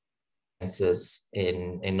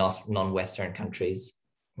in non-Western countries,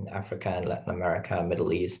 in Africa and Latin America,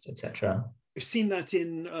 Middle East, etc. We've seen that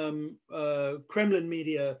in Kremlin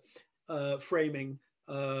media framing,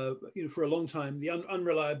 for a long time. The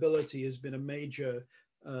unreliability has been a major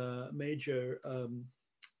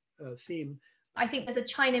theme. I think there's a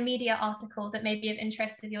China media article that may be of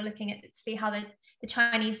interest if you're looking at to see how the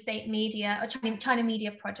Chinese state media, or China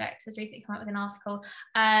Media Project, has recently come out with an article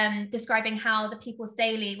describing how the People's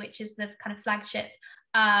Daily, which is the kind of flagship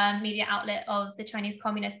media outlet of the Chinese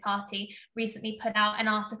Communist Party, recently put out an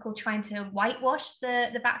article trying to whitewash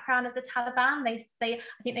the background of the Taliban. I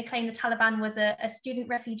think they claim the Taliban was a student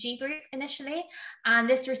refugee group initially, and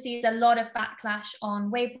this received a lot of backlash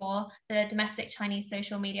on Weibo, the domestic Chinese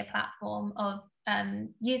social media platform, of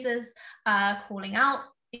users calling out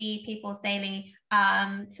the People's Daily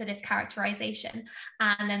for this characterization.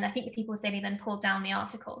 And then I think the People's Daily then pulled down the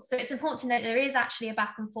article. So it's important to note there is actually a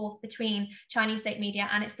back and forth between Chinese state media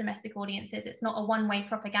and its domestic audiences. It's not a one-way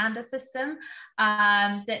propaganda system.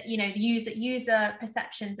 That, the user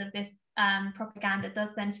perceptions of this propaganda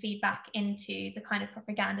does then feed back into the kind of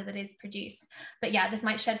propaganda that is produced. But yeah, this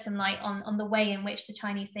might shed some light on the way in which the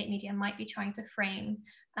Chinese state media might be trying to frame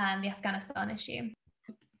the Afghanistan issue.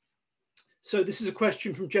 So this is a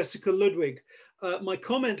question from Jessica Ludwig. My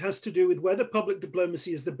comment has to do with whether public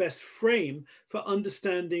diplomacy is the best frame for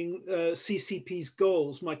understanding CCP's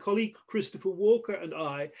goals. My colleague Christopher Walker and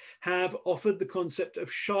I have offered the concept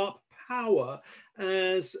of sharp power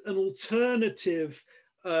as an alternative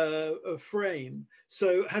frame.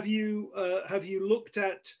 So have you looked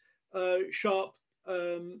at sharp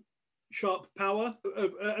power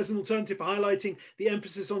as an alternative for highlighting the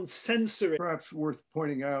emphasis on censoring? Perhaps worth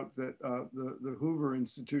pointing out that the Hoover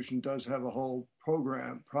Institution does have a whole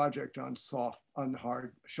project on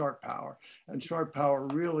sharp power. And sharp power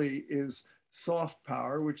really is soft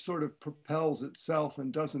power, which sort of propels itself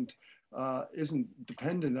and isn't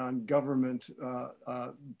dependent on government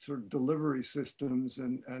sort of delivery systems,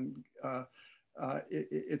 and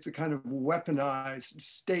it's a kind of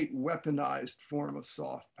state weaponized form of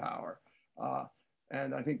soft power.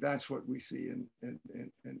 And I think that's what we see in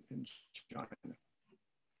China.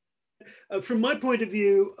 From my point of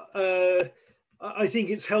view, I think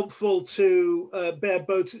it's helpful to bear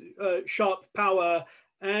both sharp power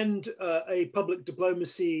and a public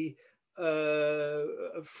diplomacy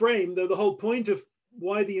frame, though the whole point of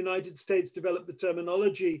why the United States developed the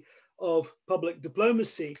terminology of public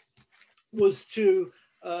diplomacy was to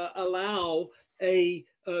allow a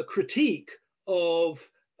critique of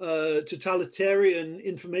totalitarian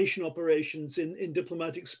information operations in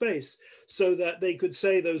diplomatic space, so that they could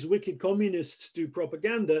say those wicked communists do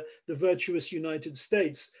propaganda, the virtuous United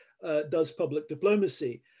States does public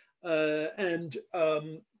diplomacy. And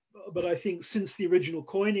but I think since the original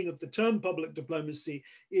coining of the term public diplomacy,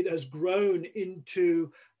 it has grown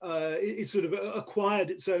into, it sort of acquired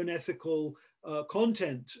its own ethical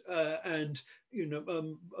content, and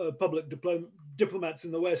public diplomats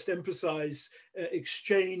in the West emphasize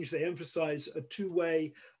exchange. They emphasize a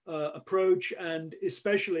two-way approach, and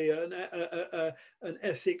especially an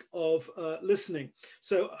ethic of listening.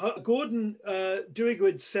 So Gordon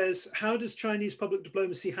Duigwood says, how does Chinese public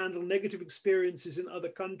diplomacy handle negative experiences in other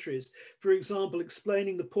countries? For example,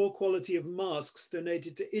 explaining the poor quality of masks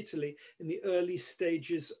donated to Italy in the early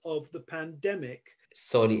stages of the pandemic.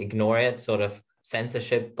 Solely ignore it, sort of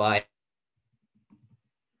censorship by,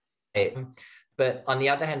 but on the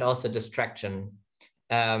other hand, also distraction.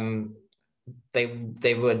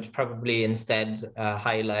 They would probably instead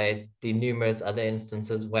highlight the numerous other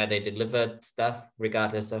instances where they delivered stuff,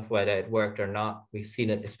 regardless of whether it worked or not. We've seen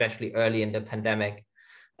it especially early in the pandemic,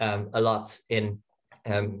 a lot in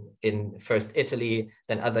first Italy,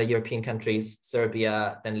 then other European countries,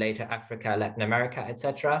 Serbia, then later Africa, Latin America,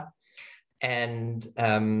 etc. And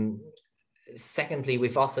secondly,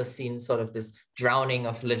 we've also seen sort of this drowning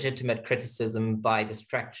of legitimate criticism by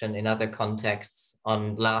distraction in other contexts.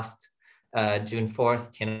 On last June 4th,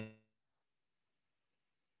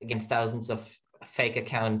 again, thousands of fake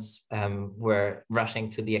accounts were rushing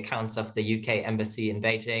to the accounts of the UK embassy in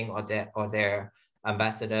Beijing or their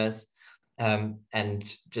ambassadors,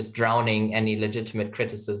 and just drowning any legitimate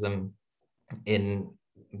criticism in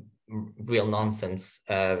real nonsense,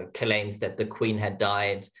 claims that the Queen had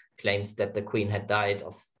died, claims that the Queen had died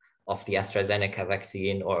of the AstraZeneca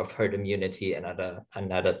vaccine or of herd immunity and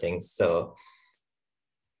other things. So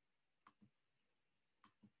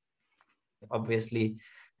obviously,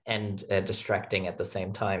 and distracting at the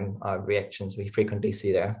same time are reactions we frequently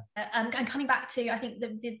see there. And coming back to, I think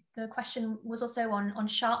the question was also on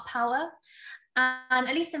sharp power. And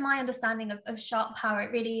at least in my understanding of sharp power,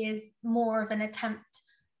 it really is more of an attempt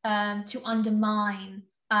to undermine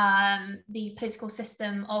the political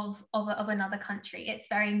system of another country. It's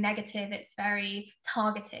very negative, it's very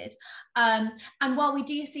targeted. And while we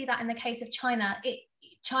do see that in the case of China,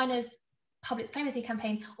 China's public diplomacy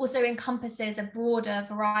campaign also encompasses a broader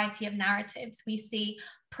variety of narratives. We see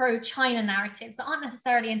pro-China narratives that aren't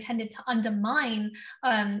necessarily intended to undermine,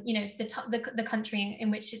 the country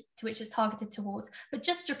to which it's targeted towards, but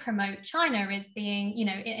just to promote China as being,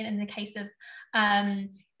 in the case of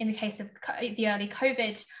the early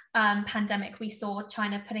COVID pandemic, we saw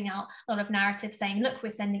China putting out a lot of narratives saying, look, we're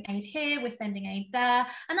sending aid here, we're sending aid there.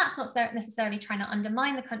 And that's not necessarily trying to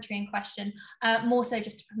undermine the country in question, more so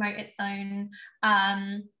just to promote its own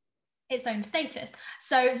status.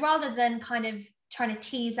 So rather than kind of trying to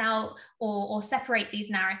tease out or separate these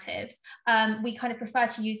narratives, we kind of prefer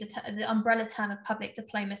to use the umbrella term of public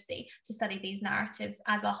diplomacy to study these narratives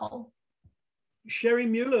as a whole. Sherry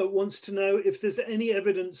Mueller wants to know if there's any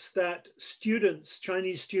evidence that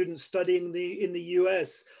Chinese students studying in the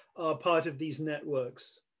US are part of these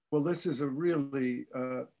networks. Well, this is a really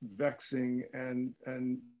vexing and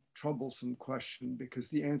troublesome question, because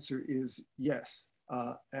the answer is yes.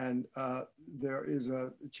 There is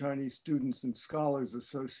a Chinese Students and Scholars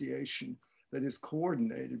Association that is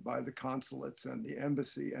coordinated by the consulates and the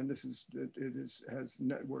embassy, and has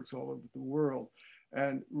networks all over the world.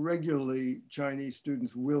 And regularly, Chinese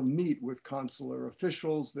students will meet with consular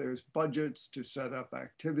officials. There's budgets to set up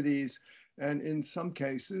activities. And in some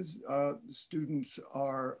cases, students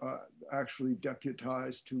are actually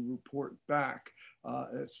deputized to report back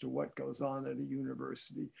as to what goes on at a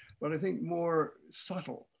university. But I think more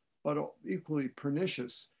subtle, but equally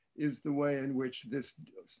pernicious, is the way in which this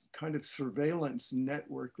kind of surveillance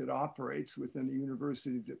network that operates within a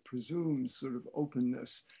university that presumes sort of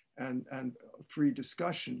openness and free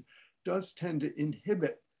discussion does tend to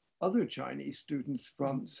inhibit other Chinese students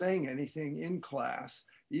from saying anything in class,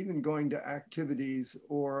 even going to activities,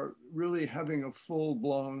 or really having a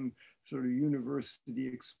full-blown sort of university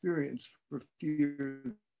experience, for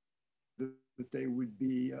fear that they would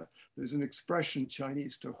be, there's an expression in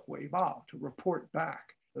Chinese, to huibao, to report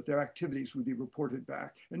back, that their activities would be reported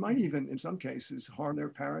back, and might even, in some cases, harm their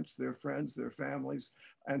parents, their friends, their families,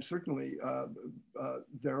 and certainly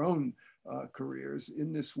their own careers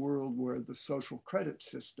in this world where the social credit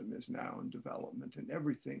system is now in development, and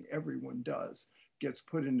everything everyone does gets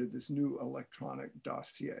put into this new electronic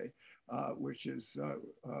dossier, which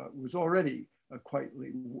was already a quite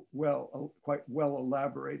well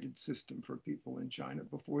elaborated system for people in China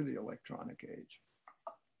before the electronic age.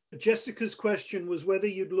 Jessica's question was whether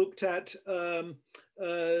you'd looked at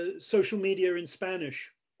social media in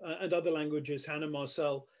Spanish and other languages. Hannah,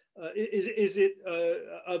 Marcel,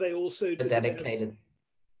 are they also dedicated?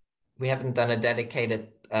 we haven't done a dedicated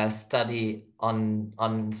study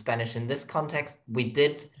on Spanish in this context. We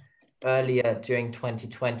did earlier during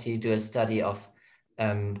 2020 do a study of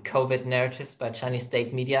COVID narratives by Chinese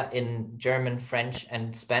state media in German, French,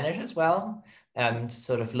 and Spanish as well, to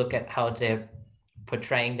sort of look at how they're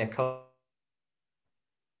portraying their COVID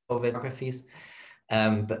biographies.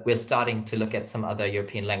 But we're starting to look at some other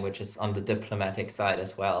European languages on the diplomatic side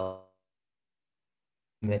as well,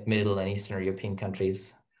 Middle and Eastern European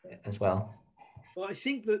countries as well. Well, I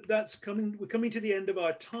think that we're coming to the end of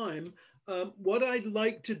our time. What I'd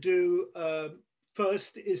like to do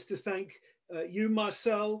first is to thank you,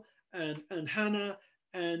 Marcel, and Hannah,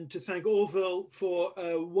 and to thank Orville for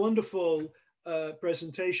a wonderful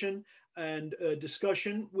presentation and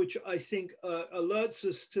discussion, which I think alerts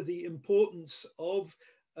us to the importance of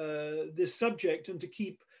this subject, and to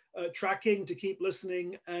keep tracking, to keep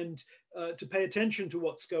listening, and to pay attention to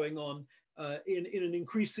what's going on in an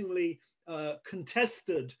increasingly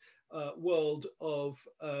contested world of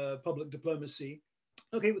public diplomacy.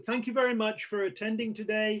 Okay, well, thank you very much for attending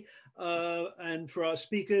today, and for our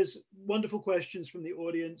speakers. Wonderful questions from the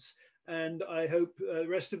audience, and I hope the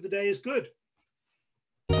rest of the day is good.